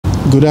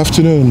Good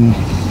afternoon.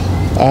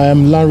 I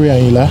am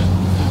Lanre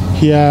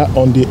here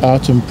on the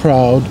Art and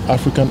Proud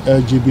African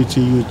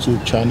LGBT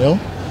YouTube channel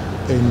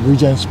in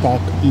Regent's Park,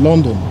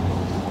 London.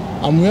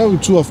 I'm here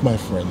with two of my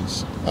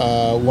friends.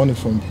 One is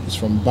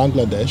from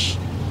Bangladesh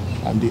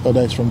and the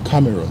other is from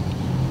Cameroon.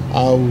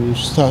 I'll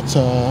start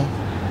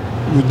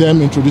with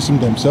them introducing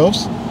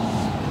themselves.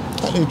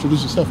 Can you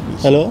introduce yourself,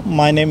 please? Hello,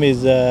 my name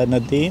is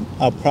Nadin,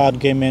 a proud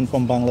gay man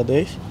from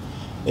Bangladesh.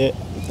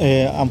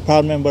 I'm a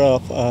proud member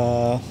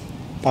of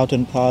Out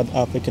and Proud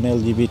African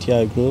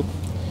LGBTI group.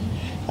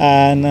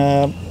 And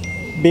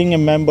being a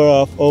member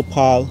of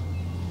OPAL,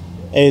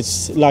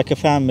 it's like a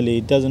family.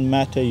 It doesn't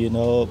matter, you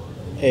know,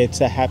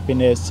 it's a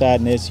happiness,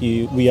 sadness.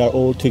 We are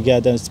all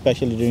together,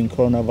 especially during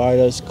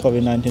coronavirus,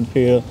 Covid19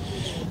 period.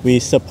 We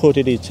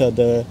supported each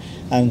other,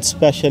 and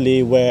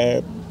especially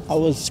where I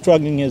was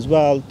struggling as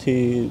well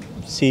to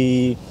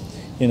see,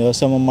 you know,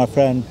 some of my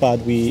friends, but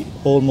we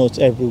almost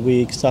every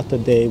week,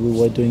 Saturday, we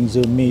were doing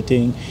Zoom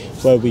meeting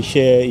where we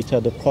share each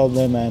other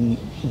problem and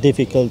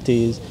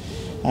difficulties.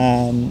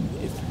 And,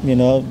 you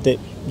know,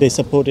 they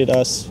supported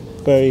us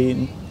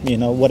very, you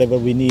know, whatever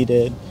we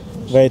needed.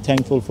 Very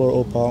thankful for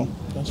Opal.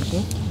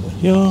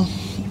 Yeah,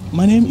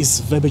 my name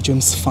is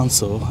James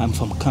Fanso. I'm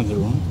from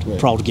Cameroon,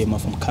 proud gamer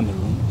from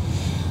Cameroon.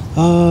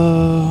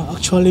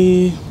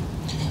 Actually,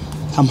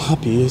 I'm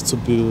happy to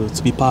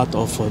be part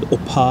of the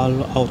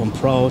Opal Out and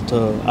Proud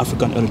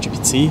African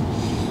LGBT,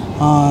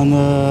 and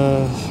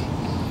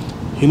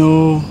you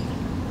know,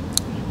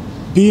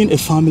 being a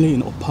family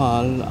in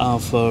Opal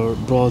have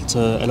brought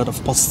a lot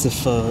of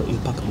positive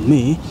impact on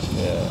me.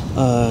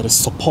 The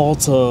support,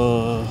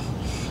 the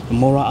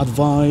moral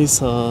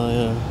advice,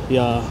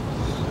 yeah,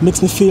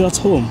 makes me feel at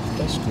home.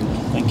 That's good.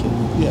 Thank you.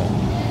 Yeah.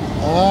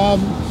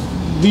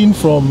 Being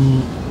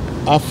from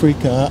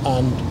Africa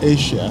and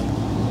Asia,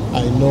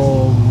 I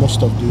know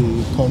most of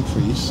the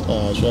countries,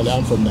 especially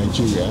I'm from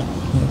Nigeria,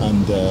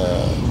 and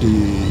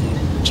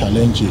the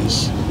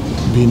challenges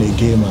being a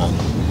gay man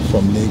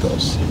from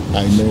Lagos.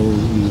 I know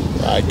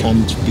I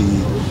can't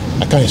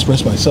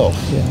express myself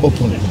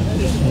openly.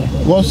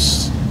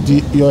 What's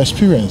your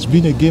experience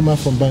being a gay man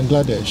from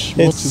Bangladesh?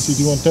 What is it?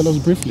 Do you want to tell us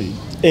briefly?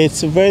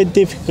 It's very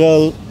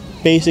difficult.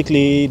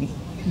 Basically,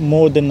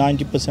 more than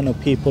 90% of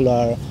people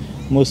are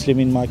Muslim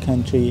in my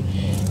country,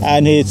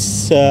 and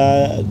it's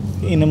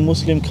in a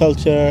Muslim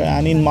culture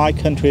and in my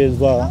country as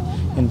well,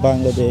 in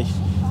Bangladesh,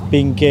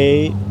 being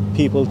gay,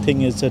 people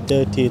think it's a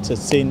dirty, it's a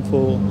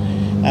sinful,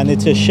 and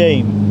it's a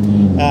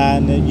shame.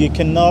 And you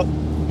cannot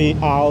be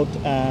out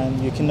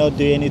and you cannot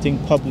do anything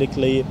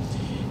publicly.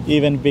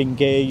 Even being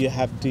gay, you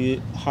have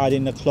to hide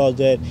in a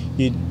closet.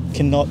 You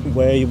cannot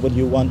wear what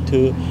you want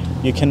to.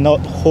 You cannot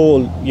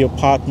hold your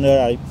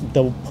partner,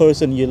 the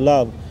person you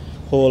love,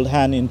 hold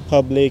hand in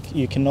public.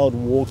 You cannot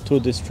walk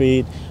through the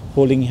street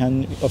holding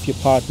hand of your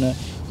partner.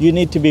 You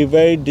need to be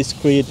very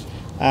discreet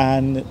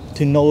and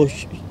to know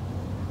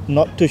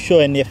not to show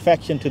any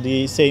affection to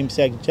the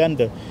same-sex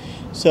gender.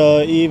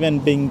 So even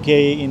being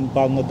gay in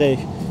Bangladesh,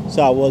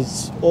 so I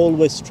was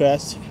always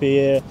stressed,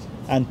 fear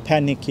and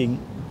panicking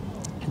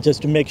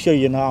just to make sure,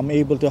 you know, I'm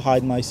able to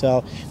hide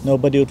myself.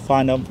 Nobody would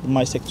find out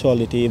my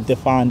sexuality. If they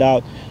find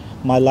out,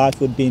 my life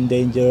would be in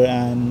danger.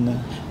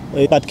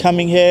 But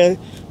coming here,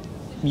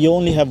 you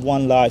only have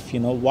one life, you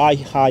know. Why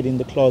hide in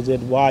the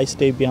closet? Why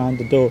stay behind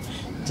the door?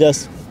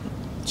 Just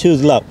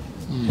choose love.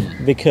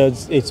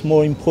 Because it's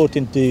more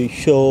important to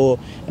show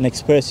and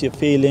express your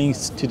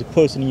feelings to the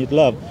person you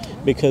love.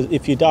 Because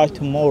if you die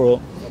tomorrow,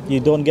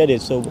 you don't get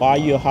it. So why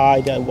you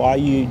hide? Why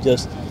you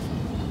just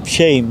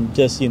shame?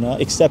 Just, you know,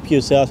 accept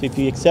yourself. If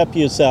you accept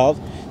yourself,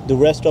 the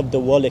rest of the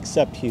world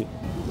accept you.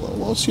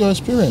 What's your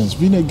experience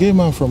being a gay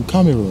man from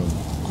Cameroon?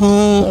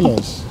 Tell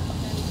us.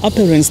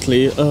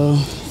 Apparently,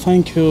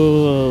 thank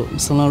you,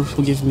 Mr. Lanre,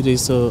 for giving me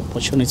this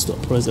opportunity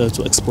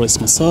to express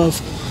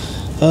myself.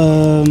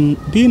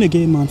 Being a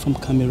gay man from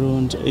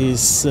Cameroon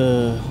is,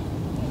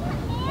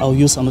 I'll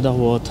use another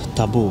word,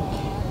 taboo.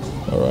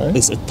 All right.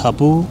 It's a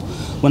taboo.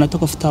 When I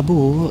talk of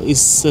taboo, it's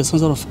some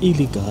sort of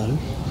illegal.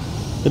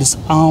 It is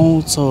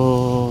out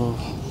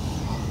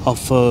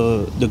of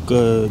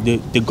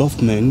the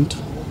government.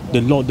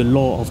 The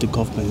law of the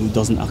government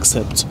doesn't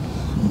accept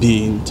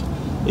being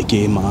a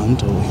gay man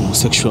or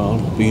homosexual,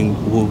 being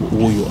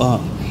who you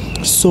are.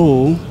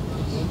 So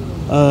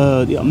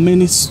there are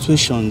many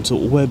situations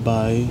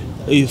whereby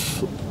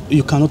if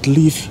you cannot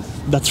live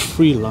that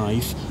free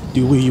life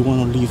the way you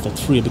want to live that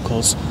free,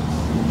 because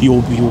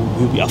you'll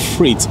be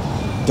afraid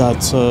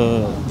that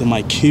they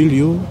might kill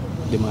you,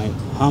 they might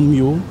harm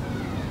you.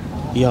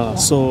 Yeah,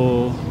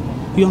 so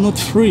you are not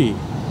free.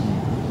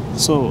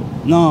 So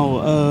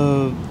now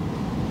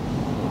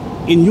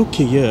in UK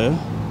here,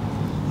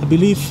 I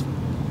believe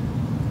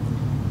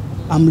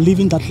I'm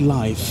living that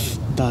life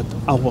that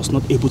I was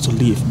not able to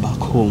live back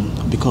home,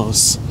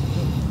 because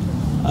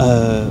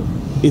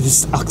it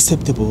is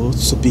acceptable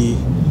to be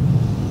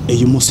a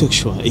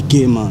homosexual, a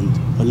gay man,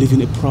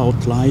 living a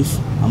proud life.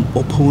 I'm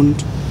open,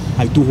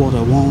 I do what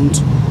I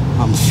want,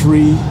 I'm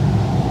free,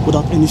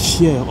 without any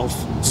fear of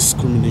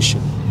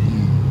discrimination.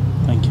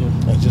 Thank you.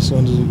 I just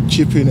want to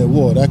chip in a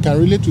word. I can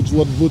relate with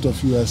what both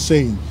of you are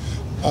saying.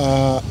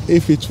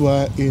 If it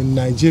were in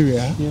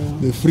Nigeria,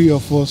 the three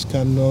of us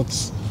cannot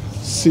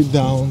sit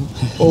down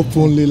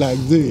openly like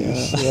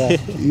this.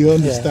 You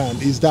understand?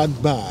 It's that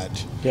bad.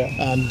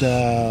 And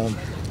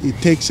it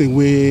takes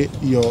away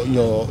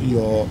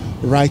your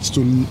right to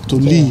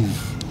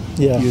live.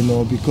 You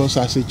know, because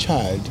as a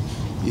child,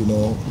 you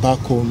know, back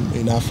home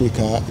in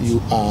Africa,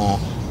 you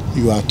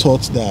are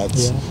taught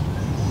that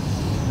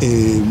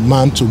a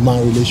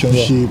man-to-man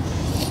relationship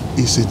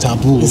is a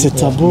taboo. It's a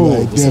taboo. You are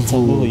a devil. It's a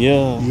taboo.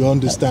 You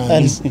understand?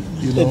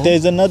 And you know?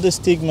 There's another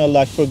stigma,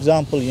 like for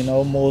example, you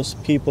know,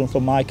 most people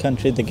from my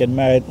country, they get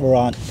married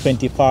around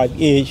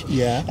 25 age,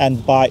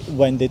 and by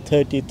when they're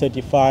 30,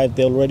 35,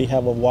 they already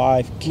have a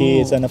wife,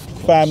 kids, and a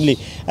family.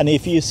 And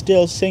if you're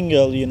still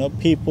single, you know,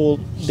 people,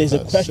 there's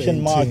a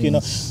question mark, you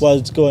know,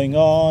 what's going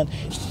on.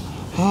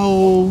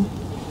 How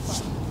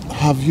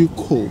have you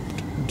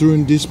coped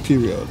during this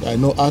period? I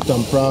know Art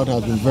and Proud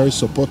has been very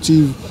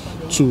supportive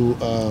to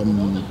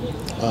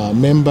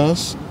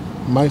members,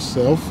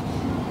 myself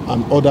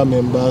and other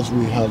members.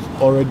 We are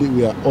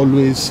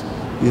always,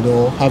 you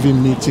know,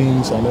 having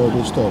meetings and all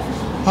those stuff.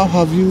 How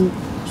have you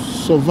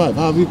survived?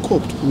 How have you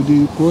coped with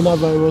the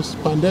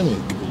coronavirus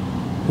pandemic?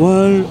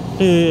 Well,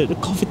 the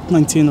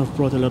Covid-19 have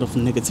brought a lot of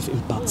negative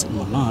impacts in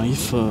my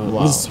life.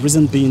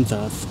 Reason being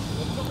that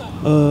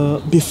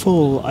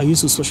before I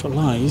used to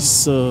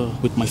socialize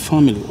with my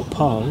family,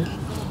 Opal,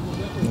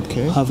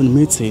 having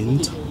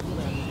meetings,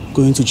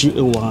 going to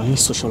GAY,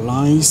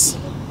 socialize,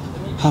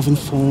 having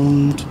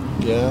fun,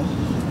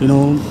 you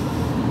know,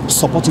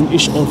 supporting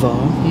each other.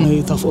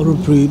 It have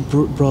already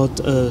brought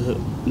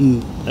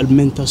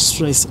mental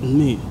stress in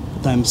me.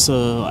 At times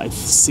I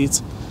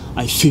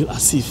feel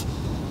as if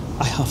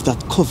I have that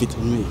COVID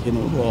in me, you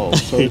know. Wow,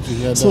 sorry to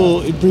hear that.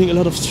 So it brings a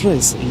lot of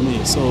stress in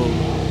me. So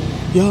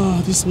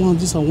yeah, these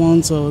are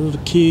one the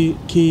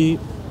key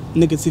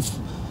negative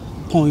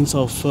points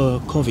of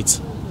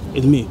COVID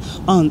in me.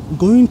 And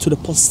going to the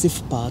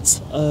positive part,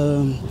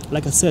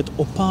 like I said,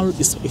 Opal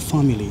is a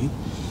family,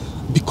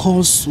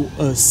 because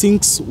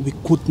since we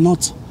could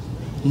not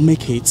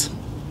make it,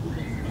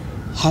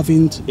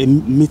 having a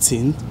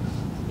meeting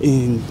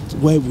in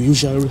where we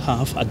usually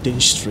have at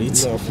Dane Street,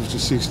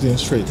 56 Dane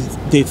Street,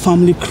 the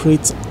family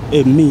creates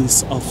a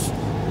means of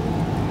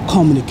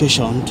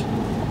communication,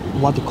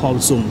 what we call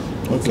Zoom.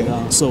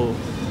 So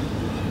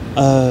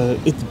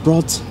it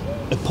brought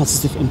a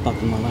positive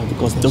impact in my life,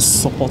 because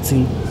just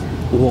supporting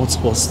what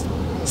was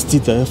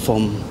still there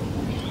from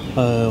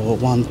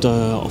one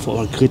of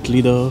our great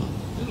leader,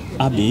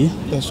 Abby.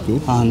 That's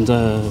good. And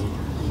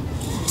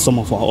some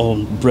of our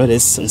own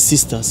brothers and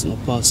sisters.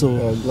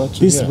 So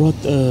this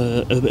brought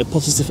a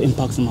positive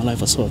impact in my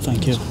life as well.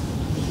 Thank you.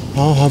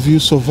 How have you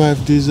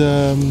survived this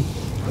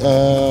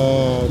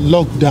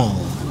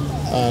lockdown?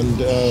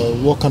 And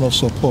what kind of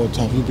support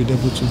have you been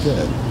able to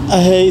get?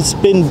 It's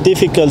been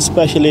difficult,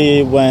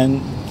 especially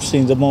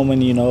since the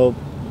moment, you know,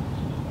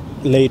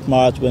 late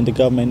March, when the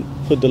government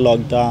put the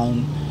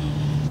lockdown.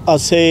 I'll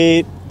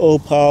say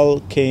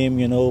Opal came,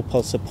 you know,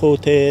 Opal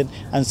supported,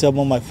 and some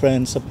of my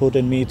friends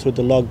supported me through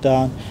the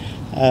lockdown.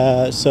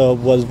 So it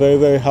was very,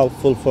 very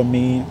helpful for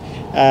me.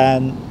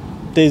 And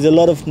there's a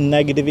lot of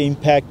negative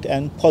impact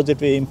and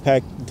positive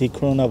impact the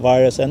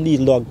coronavirus and the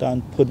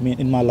lockdown put me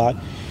in my life.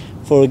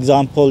 For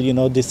example, you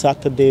know, this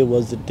Saturday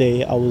was the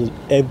day I was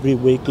every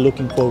week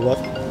looking forward.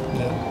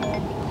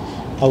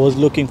 I was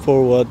looking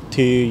forward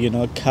to, you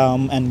know,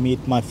 come and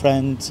meet my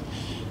friends,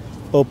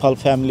 Opal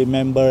family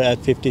member at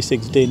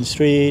 56 Dane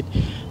Street.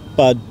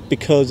 But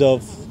because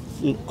of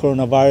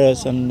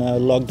coronavirus and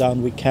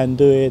lockdown, we can't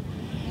do it,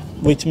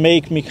 which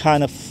make me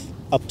kind of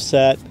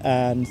upset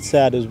and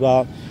sad as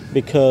well,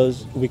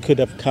 because we could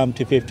have come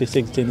to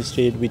 56 Dane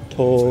Street, we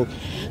talk,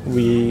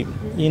 we,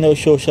 you know,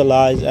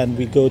 socialize, and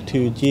we go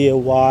to GAY,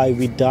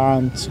 we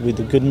dance with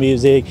the good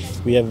music.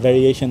 We have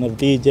variation of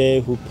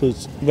DJ who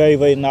puts very,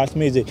 very nice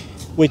music,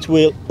 which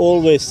will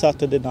always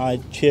Saturday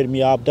night cheer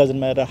me up. Doesn't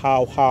matter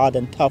how hard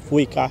and tough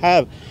week I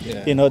have,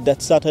 you know,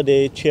 that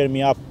Saturday cheer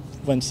me up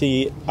when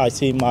I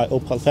see my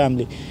Opal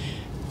family.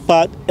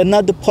 But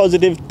another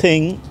positive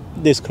thing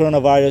this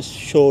coronavirus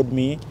showed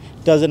me,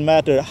 doesn't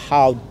matter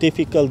how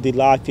difficult the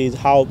life is,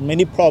 how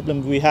many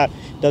problems we have,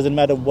 doesn't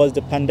matter what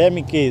the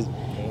pandemic is,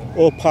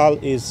 Opal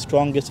is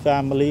strongest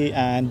family,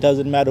 and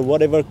doesn't matter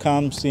whatever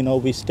comes, you know,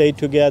 we stay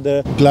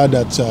together. Glad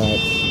that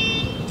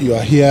you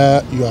are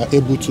here, you are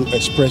able to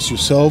express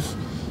yourself,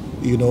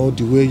 you know,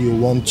 the way you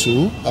want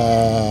to,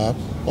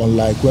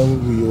 unlike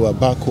when we were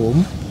back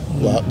home.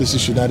 Well, this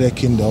is United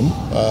Kingdom,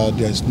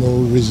 there's no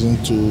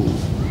reason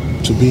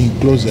to be in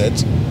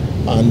closet,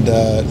 and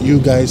you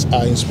guys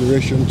are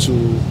inspiration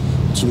to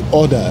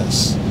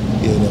others,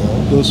 you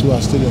know, those who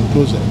are still in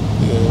closet.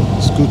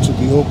 It's good to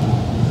be open.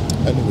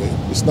 Anyway,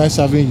 it's nice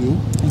having you.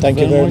 Thank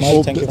you very much.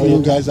 Hope Thank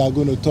you guys are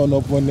going to turn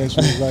up when next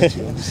we invite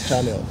you on this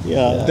channel.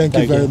 Yeah. Thank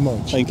you very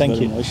much. Thank you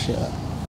very much.